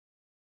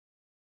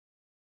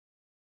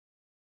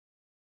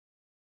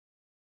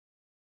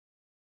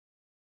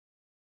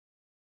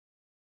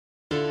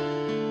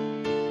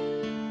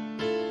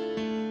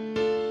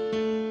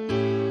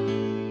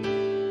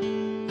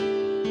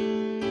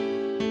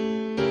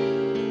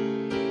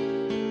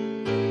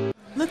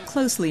Look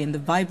closely in the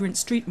vibrant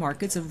street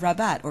markets of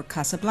Rabat or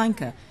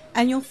Casablanca,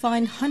 and you'll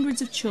find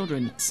hundreds of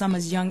children, some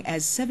as young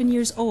as 7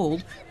 years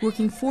old,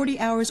 working 40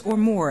 hours or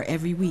more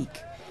every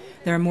week.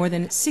 There are more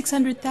than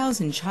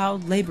 600,000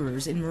 child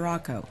laborers in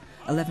Morocco,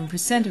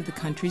 11% of the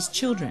country's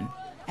children,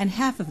 and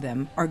half of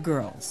them are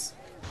girls.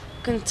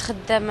 I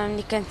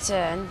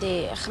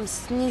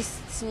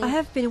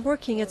have been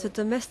working as a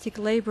domestic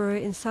laborer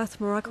in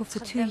South Morocco for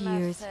 2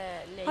 years.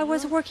 I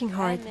was working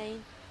hard.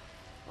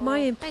 My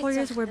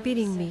employers were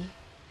beating me.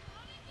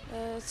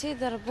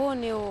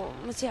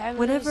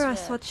 Whenever I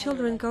saw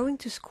children going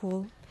to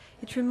school,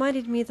 it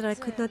reminded me that I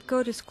could not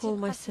go to school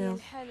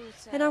myself,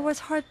 and I was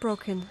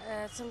heartbroken.